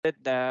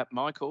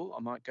Michael,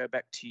 I might go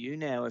back to you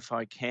now if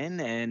I can.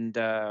 And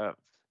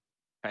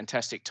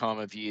fantastic time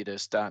of year to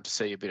start to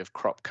see a bit of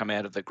crop come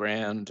out of the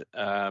ground.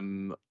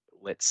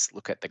 Let's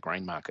look at the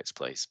grain markets,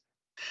 please.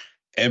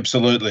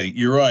 Absolutely.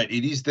 You're right.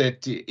 It is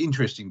that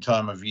interesting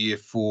time of year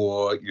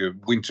for your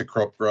winter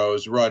crop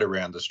growers right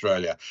around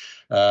Australia.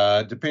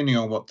 Depending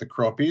on what the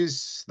crop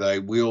is, they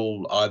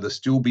will either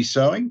still be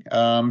sowing.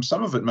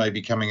 Some of it may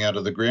be coming out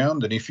of the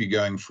ground. And if you're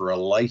going for a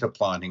later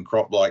planting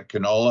crop like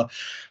canola,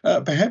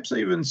 perhaps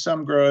even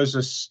some growers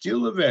are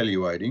still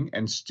evaluating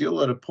and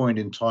still at a point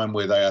in time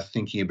where they are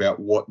thinking about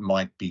what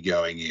might be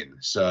going in.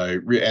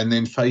 And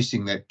then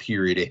facing that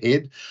period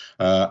ahead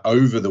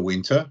over the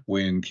winter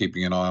when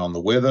keeping an eye on the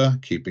weather,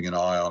 keeping an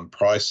eye on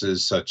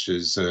prices such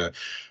as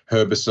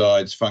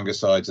herbicides,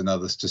 fungicides, and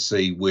others to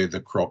see where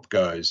the crop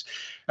goes.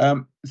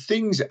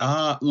 Things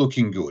are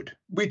looking good,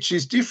 which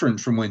is different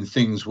from when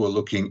things were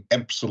looking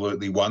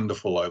absolutely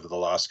wonderful over the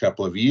last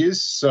couple of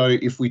years. So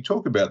if we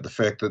talk about the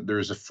fact that there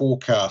is a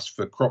forecast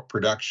for crop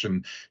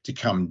production to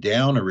come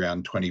down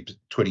around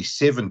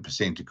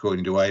 27%,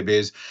 according to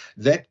ABARES,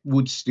 that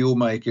would still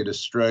make it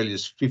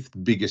Australia's fifth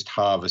biggest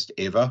harvest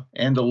ever.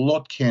 And a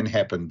lot can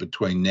happen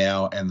between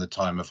now and the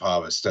time of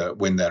harvest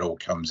when that all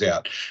comes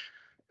out.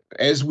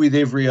 As with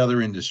every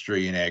other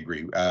industry in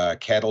agri,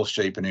 cattle,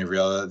 sheep, and every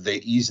other, there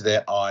is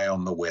that eye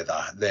on the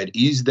weather. That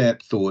is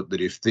that thought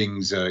that if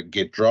things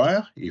get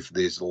drier, if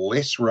there's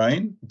less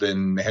rain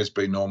than has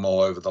been normal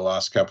over the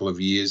last couple of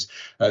years,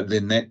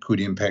 then that could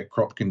impact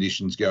crop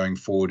conditions going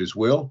forward as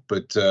well.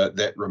 But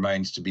that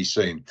remains to be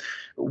seen.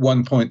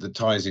 One point that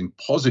ties in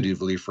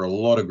positively for a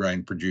lot of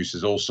grain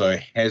producers also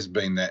has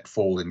been that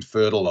fall in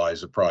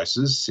fertilizer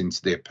prices since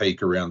their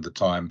peak around the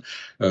time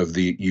of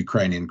the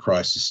Ukrainian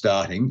crisis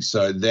starting.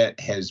 So that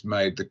has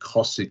made the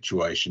cost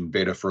situation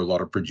better for a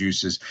lot of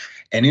producers.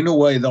 And in a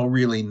way, they'll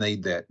really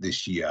need that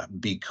this year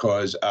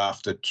because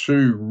after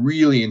two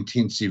really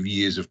intensive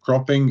years of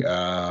cropping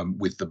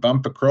with the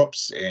bumper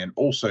crops and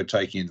also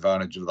taking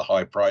advantage of the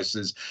high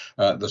prices,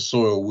 the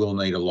soil will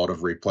need a lot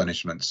of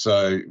replenishment.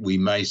 So we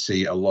may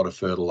see a lot of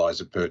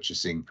fertilizer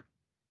purchasing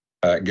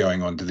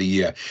going on to the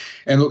year.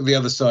 And look, the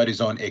other side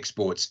is on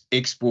exports.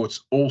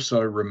 Exports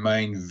also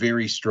remain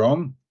very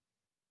strong.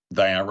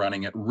 They are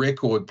running at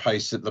record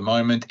pace at the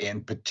moment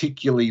and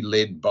particularly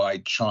led by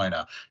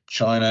China.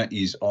 China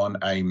is on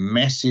a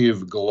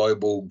massive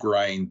global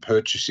grain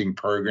purchasing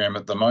program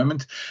at the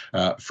moment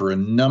for a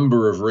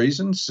number of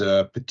reasons,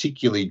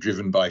 particularly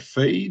driven by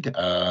feed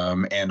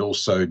and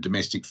also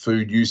domestic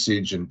food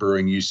usage and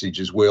brewing usage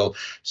as well.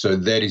 So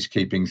that is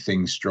keeping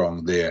things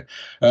strong there.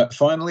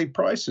 Finally,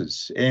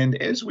 prices. And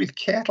as with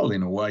cattle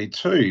in a way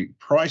too,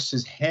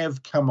 prices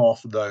have come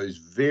off those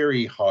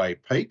very high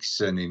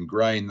peaks, and in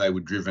grain they were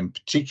driven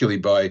particularly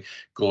by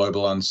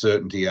global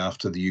uncertainty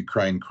after the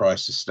Ukraine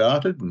crisis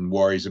started and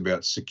worries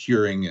about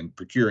securing and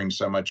procuring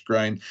so much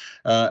grain.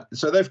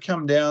 So they've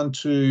come down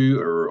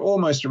to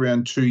almost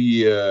around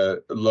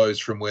 2-year lows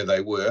from where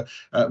they were,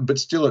 but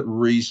still at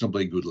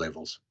reasonably good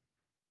levels.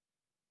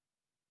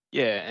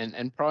 Yeah,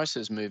 and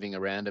prices moving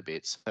around a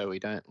bit, so we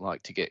don't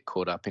like to get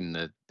caught up in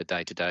the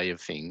day-to-day of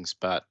things.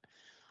 But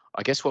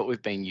I guess what we've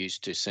been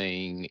used to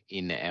seeing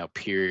in our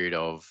period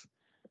of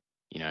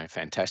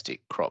fantastic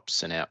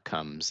crops and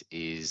outcomes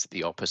is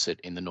the opposite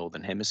in the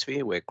Northern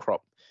Hemisphere, where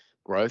crop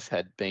growth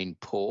had been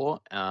poor.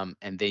 And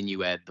then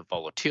you add the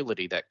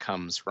volatility that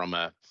comes from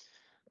a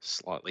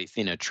slightly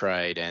thinner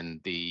trade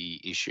and the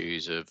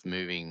issues of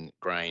moving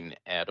grain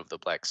out of the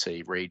Black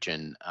Sea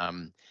region.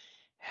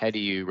 How do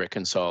you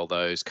reconcile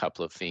those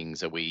couple of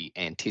things? Are we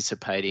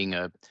anticipating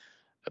a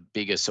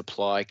bigger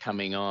supply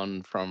coming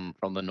on from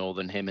the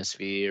Northern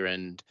Hemisphere?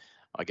 And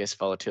I guess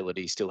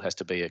volatility still has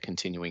to be a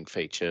continuing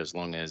feature as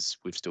long as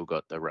we've still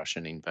got the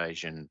Russian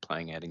invasion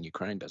playing out in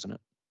Ukraine, doesn't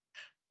it?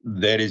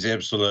 That is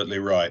absolutely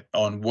right.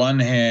 On one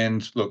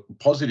hand, look,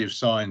 positive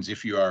signs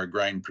if you are a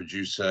grain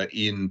producer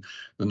in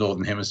the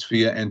Northern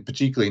Hemisphere and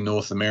particularly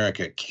North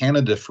America.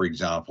 Canada, for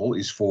example,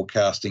 is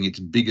forecasting its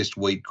biggest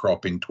wheat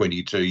crop in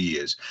 22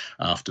 years.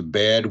 After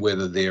bad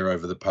weather there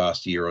over the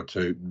past year or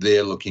two,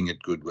 they're looking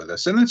at good weather.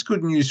 So that's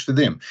good news for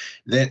them.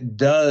 That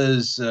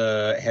does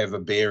have a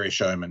bearish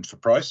omen for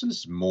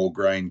prices. More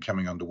grain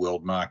coming onto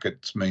world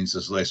markets means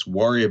there's less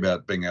worry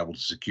about being able to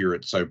secure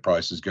it, so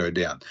prices go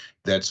down.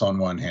 That's on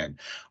one hand.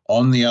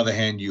 On the other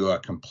hand, you are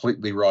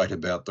completely right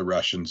about the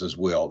Russians as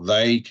well.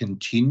 They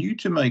continue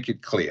to make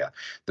it clear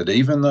that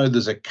even though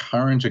there's a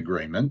current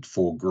agreement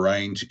for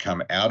grain to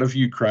come out of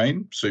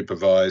Ukraine,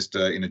 supervised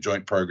in a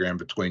joint program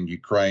between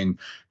Ukraine,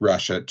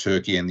 Russia,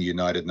 Turkey, and the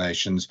United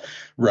Nations,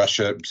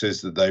 Russia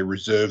says that they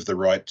reserve the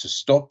right to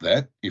stop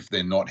that if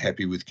they're not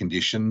happy with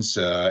conditions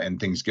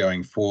and things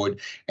going forward.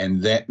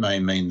 And that may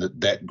mean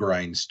that that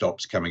grain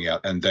stops coming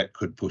out, and that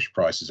could push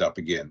prices up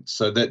again.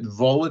 So that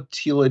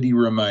volatility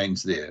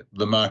remains there.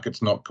 The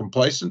market's not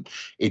complacent.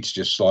 It's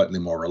just slightly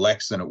more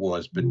relaxed than it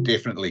was, but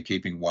definitely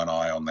keeping one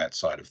eye on that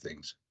side of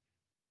things.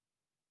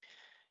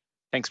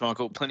 Thanks,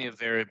 Michael. Plenty of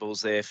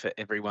variables there for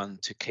everyone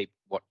to keep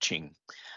watching.